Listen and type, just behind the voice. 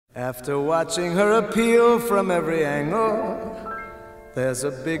After watching her appeal from every angle, there's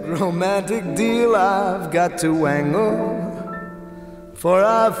a big romantic deal I've got to wangle. For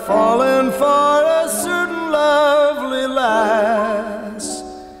I've fallen for a certain lovely lass,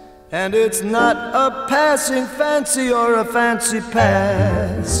 and it's not a passing fancy or a fancy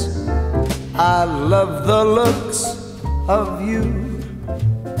pass. I love the looks of you,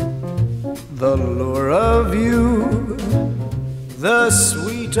 the lure of you, the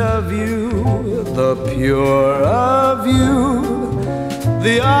sweet of you, the pure of you,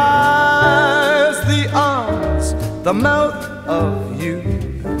 the eyes, the arms, the mouth of you,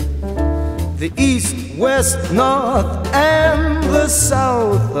 the east, west, north, and the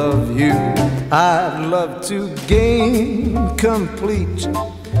south of you. I'd love to gain complete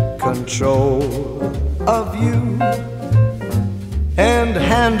control of you and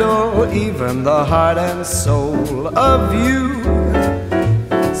handle even the heart and soul of you.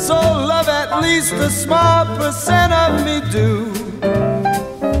 So love at least a small percent of me do,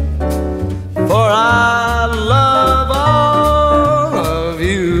 for I love all of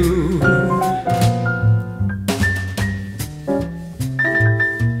you.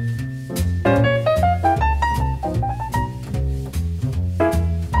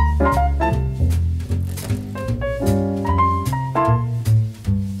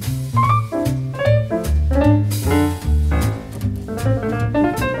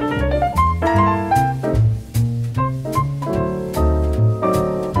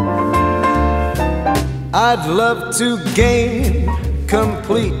 I'd love to gain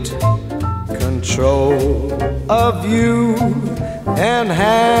complete control of you and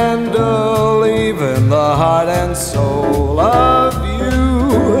handle even the heart and soul of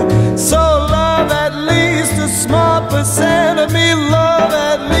you. So love at least a small percent of me, love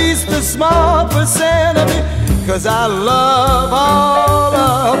at least a small percent of me, 'cause I love all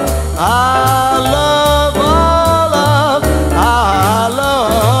of